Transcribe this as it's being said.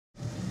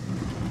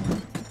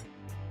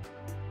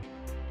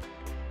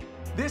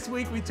This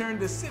week we turned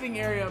the sitting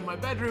area of my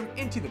bedroom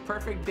into the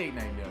perfect date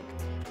night nook.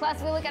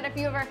 Plus, we look at a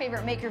few of our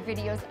favorite maker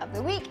videos of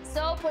the week.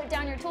 So put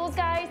down your tools,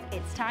 guys.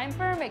 It's time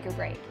for a maker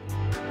break.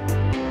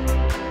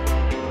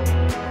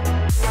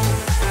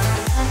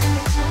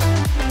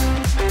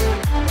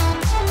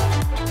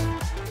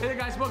 Hey there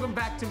guys, welcome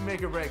back to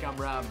Make or Break. I'm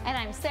Rob. And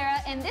I'm Sarah,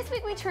 and this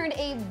week we turned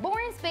a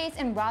boring space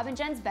in Rob and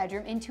Jen's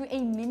bedroom into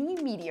a mini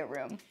media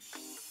room.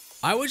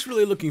 I was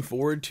really looking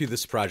forward to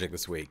this project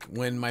this week.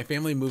 When my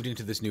family moved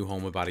into this new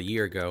home about a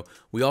year ago,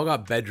 we all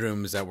got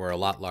bedrooms that were a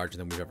lot larger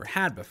than we've ever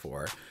had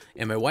before.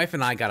 And my wife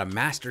and I got a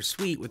master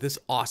suite with this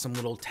awesome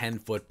little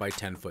 10-foot by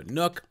 10-foot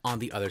nook on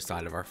the other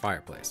side of our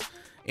fireplace.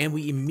 And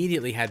we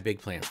immediately had big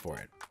plans for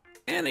it.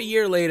 And a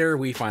year later,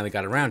 we finally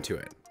got around to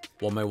it.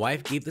 While my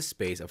wife gave the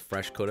space a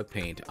fresh coat of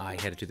paint, I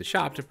headed to the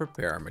shop to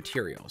prepare our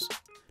materials.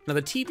 Now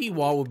the TV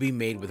wall would be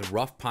made with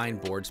rough pine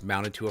boards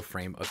mounted to a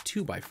frame of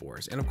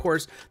 2x4s, and of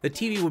course the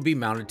TV would be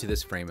mounted to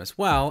this frame as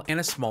well, and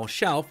a small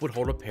shelf would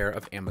hold a pair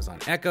of Amazon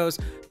Echoes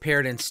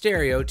paired in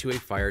stereo to a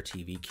Fire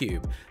TV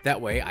Cube.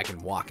 That way I can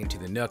walk into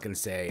the nook and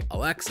say,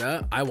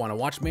 "Alexa, I want to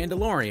watch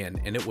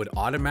Mandalorian," and it would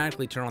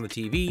automatically turn on the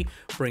TV,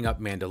 bring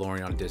up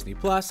Mandalorian on Disney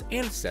Plus,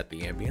 and set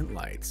the ambient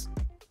lights.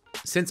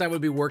 Since I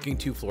would be working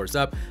 2 floors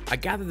up, I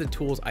gathered the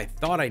tools I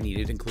thought I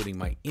needed, including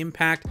my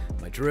impact,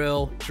 my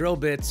drill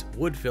bits,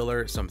 wood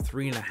filler, some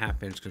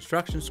 3.5-inch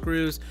construction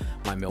screws,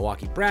 my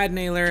Milwaukee brad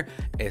nailer,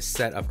 a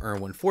set of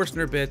Irwin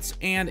Forstner bits,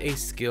 and a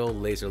skill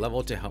laser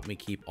level to help me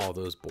keep all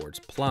those boards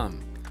plumb.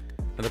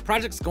 Now the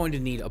project's going to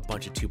need a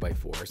bunch of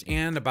 2x4s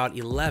and about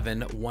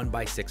 11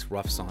 1x6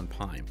 rough sawn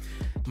pine.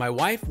 My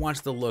wife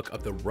wants the look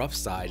of the rough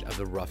side of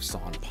the rough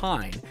sawn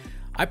pine.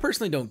 I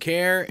personally don't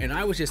care, and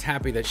I was just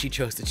happy that she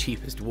chose the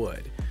cheapest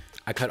wood.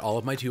 I cut all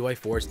of my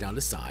 2x4s down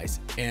to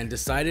size and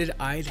decided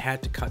I'd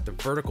had to cut the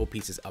vertical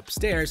pieces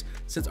upstairs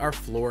since our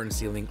floor and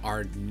ceiling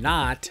are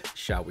not,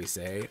 shall we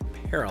say,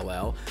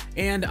 parallel,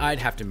 and I'd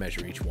have to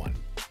measure each one.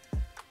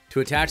 To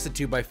attach the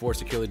 2x4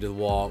 securely to the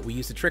wall, we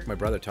used a trick my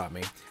brother taught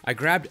me. I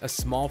grabbed a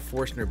small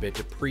Forstner bit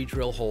to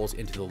pre-drill holes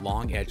into the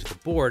long edge of the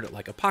board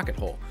like a pocket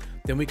hole.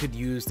 Then we could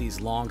use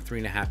these long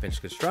 3.5-inch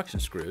construction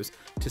screws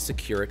to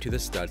secure it to the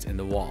studs in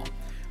the wall.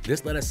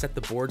 This let us set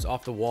the boards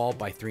off the wall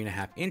by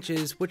 3.5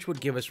 inches, which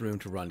would give us room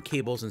to run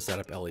cables and set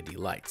up LED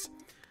lights.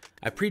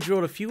 I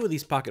pre-drilled a few of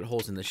these pocket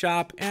holes in the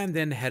shop and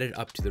then headed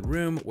up to the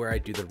room where I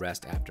do the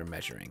rest after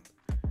measuring.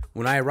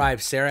 When I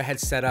arrived, Sarah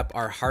had set up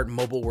our Hart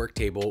mobile work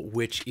table,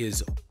 which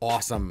is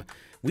awesome.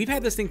 We've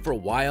had this thing for a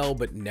while,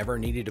 but never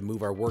needed to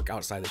move our work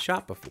outside the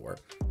shop before.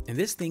 And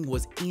this thing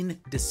was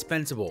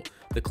indispensable.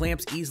 The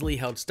clamps easily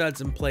held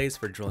studs in place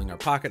for drilling our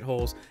pocket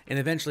holes, and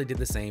eventually did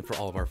the same for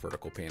all of our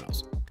vertical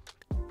panels.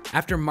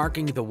 After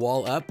marking the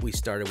wall up, we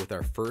started with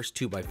our first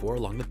 2x4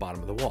 along the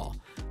bottom of the wall.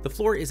 The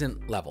floor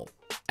isn't level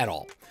at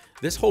all.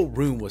 This whole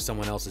room was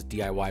someone else's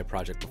DIY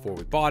project before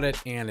we bought it,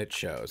 and it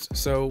shows.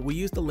 So we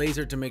used the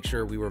laser to make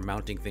sure we were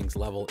mounting things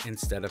level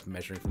instead of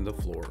measuring from the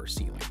floor or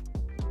ceiling.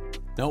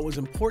 Now it was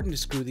important to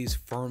screw these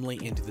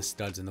firmly into the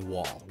studs in the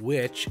wall,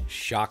 which,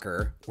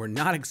 shocker, were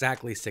not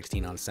exactly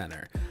 16 on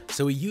center.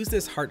 So we used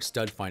this Hart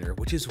stud finder,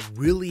 which is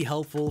really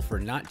helpful for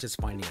not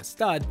just finding a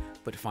stud,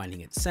 but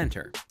finding its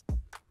center.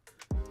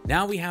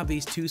 Now we have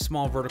these 2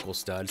 small vertical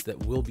studs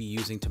that we'll be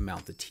using to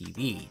mount the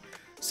TV.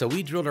 So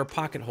we drilled our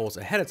pocket holes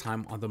ahead of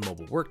time on the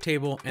mobile work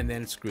table and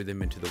then screwed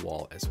them into the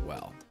wall as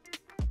well.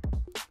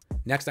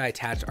 Next, I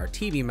attached our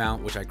TV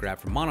mount, which I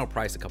grabbed from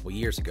Monoprice a couple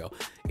years ago.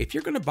 If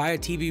you're gonna buy a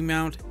TV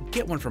mount,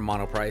 get one from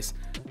Monoprice.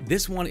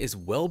 This one is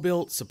well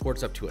built,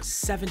 supports up to a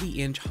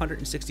 70-inch,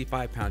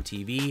 165-pound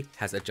TV,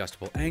 has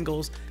adjustable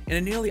angles, and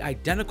a nearly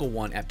identical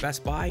one at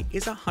Best Buy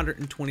is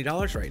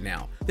 $120 right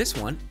now. This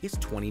one is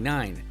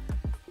 $29.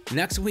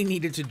 Next, we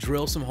needed to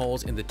drill some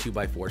holes in the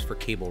 2x4s for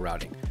cable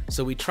routing.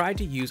 So we tried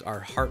to use our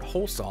Hart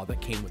hole saw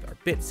that came with our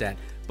bit set,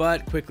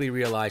 but quickly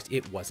realized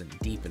it wasn't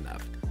deep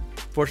enough.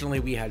 Fortunately,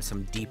 we had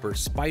some deeper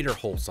spider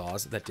hole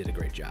saws that did a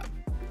great job.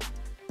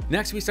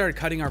 Next, we started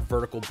cutting our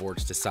vertical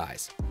boards to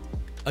size.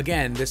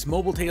 Again, this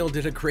mobile table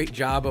did a great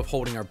job of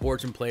holding our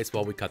boards in place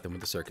while we cut them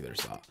with a circular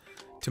saw.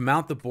 To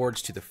mount the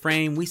boards to the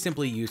frame, we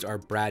simply used our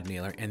brad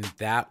nailer, and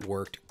that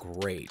worked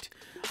great.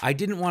 I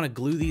didn't want to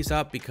glue these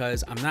up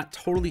because I'm not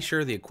totally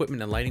sure the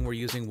equipment and lighting we're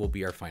using will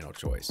be our final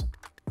choice.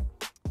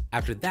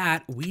 After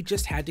that, we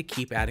just had to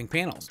keep adding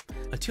panels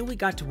until we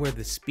got to where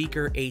the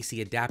speaker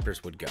AC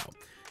adapters would go,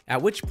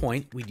 at which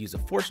point we'd use a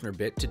Forstner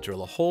bit to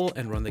drill a hole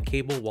and run the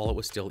cable while it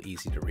was still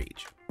easy to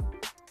reach.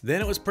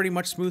 Then it was pretty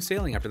much smooth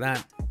sailing after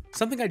that.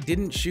 Something I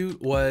didn't shoot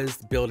was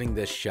building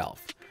this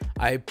shelf.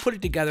 I put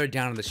it together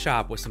down in the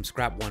shop with some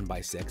scrap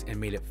 1x6 and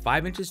made it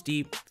 5 inches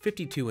deep,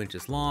 52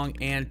 inches long,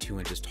 and 2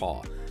 inches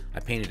tall. I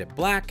painted it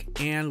black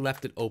and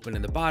left it open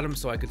in the bottom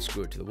so I could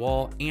screw it to the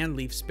wall and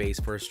leave space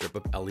for a strip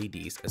of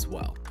LEDs as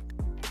well.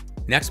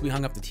 Next, we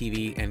hung up the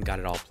TV and got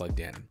it all plugged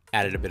in.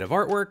 Added a bit of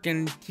artwork,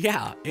 and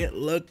yeah, it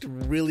looked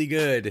really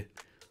good.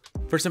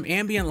 For some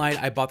ambient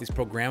light, I bought these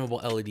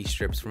programmable LED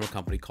strips from a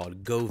company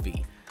called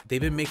GoVee. They've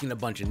been making a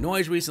bunch of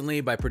noise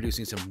recently by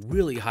producing some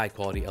really high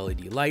quality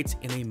LED lights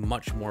in a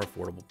much more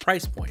affordable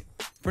price point.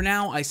 For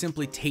now, I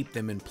simply taped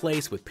them in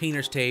place with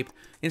painter's tape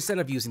instead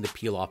of using the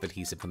peel-off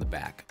adhesive from the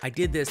back. I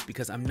did this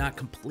because I'm not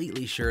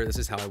completely sure this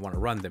is how I want to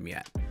run them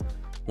yet.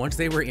 Once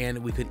they were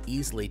in, we could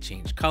easily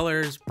change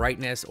colors,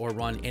 brightness, or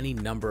run any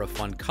number of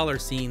fun color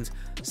scenes,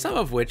 some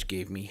of which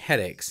gave me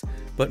headaches,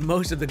 but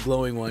most of the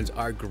glowing ones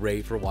are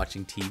great for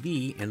watching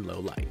TV in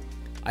low light.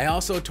 I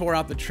also tore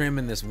out the trim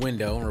in this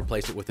window and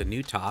replaced it with a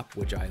new top,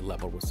 which I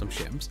leveled with some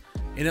shims,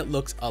 and it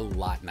looks a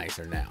lot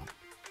nicer now.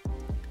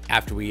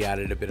 After we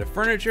added a bit of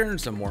furniture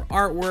and some more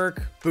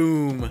artwork,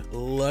 boom,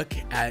 look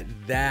at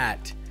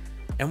that.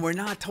 And we're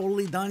not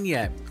totally done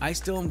yet. I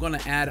still am going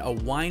to add a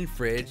wine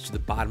fridge to the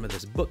bottom of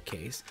this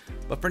bookcase,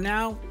 but for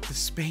now, the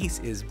space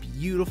is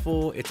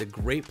beautiful. It's a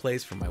great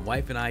place for my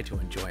wife and I to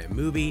enjoy a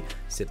movie,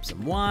 sip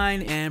some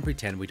wine, and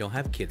pretend we don't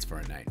have kids for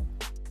a night.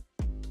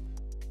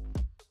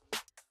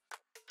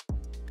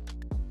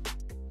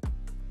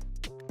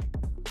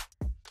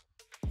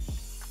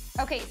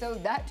 Okay, so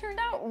that turned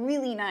out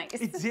really nice.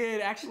 It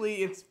did.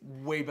 Actually, it's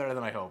way better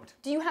than I hoped.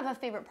 Do you have a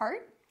favorite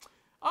part?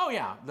 Oh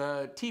yeah,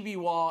 the TV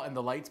wall and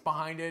the lights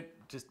behind it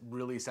just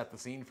really set the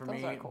scene for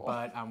me. Those are cool.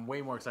 But I'm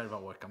way more excited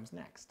about what comes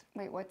next.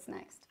 Wait, what's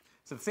next?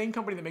 So the same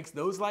company that makes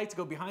those lights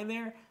go behind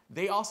there,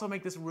 they also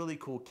make this really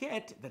cool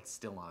kit that's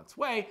still on its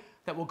way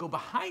that will go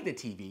behind the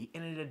TV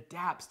and it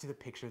adapts to the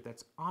picture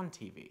that's on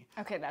TV.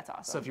 Okay, that's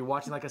awesome. So if you're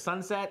watching like a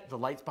sunset, the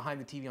lights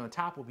behind the TV on the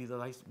top will be the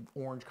nice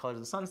orange colors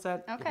of the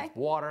sunset. Okay. If it's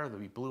water,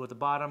 there'll be blue at the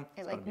bottom.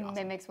 It like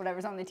mimics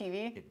whatever's on the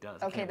TV? It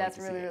does. Okay, that's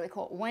really, really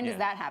cool. When does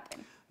that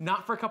happen?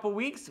 Not for a couple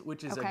weeks,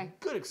 which is a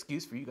good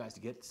excuse for you guys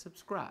to get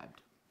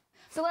subscribed.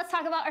 So let's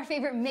talk about our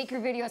favorite maker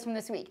videos from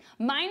this week.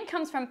 Mine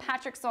comes from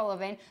Patrick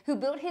Sullivan, who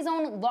built his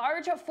own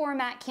large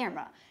format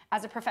camera.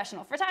 As a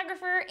professional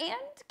photographer and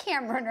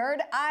camera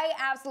nerd, I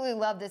absolutely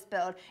love this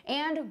build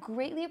and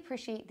greatly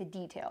appreciate the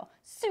detail.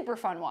 Super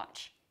fun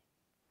watch.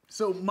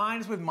 So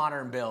mine's with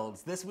Modern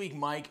Builds. This week,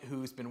 Mike,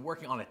 who's been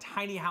working on a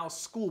tiny house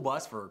school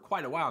bus for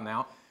quite a while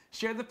now,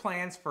 shared the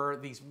plans for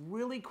these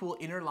really cool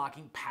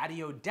interlocking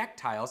patio deck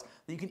tiles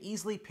that you can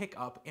easily pick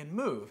up and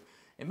move.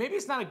 And maybe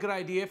it's not a good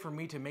idea for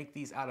me to make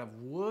these out of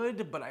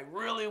wood, but I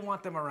really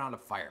want them around a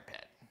fire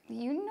pit.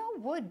 You know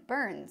wood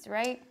burns,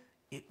 right?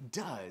 It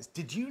does.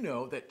 Did you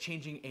know that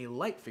changing a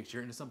light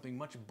fixture into something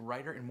much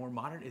brighter and more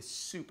modern is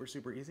super,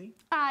 super easy?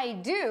 I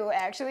do,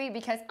 actually,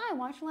 because I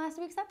watched last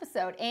week's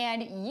episode,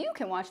 and you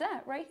can watch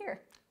that right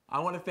here. I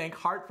want to thank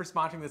Hart for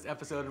sponsoring this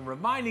episode and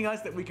reminding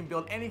us that we can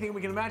build anything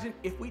we can imagine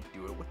if we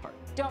do it with Hart.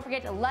 Don't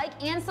forget to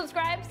like and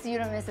subscribe so you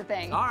don't miss a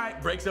thing. All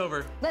right, break's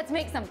over. Let's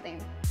make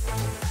something.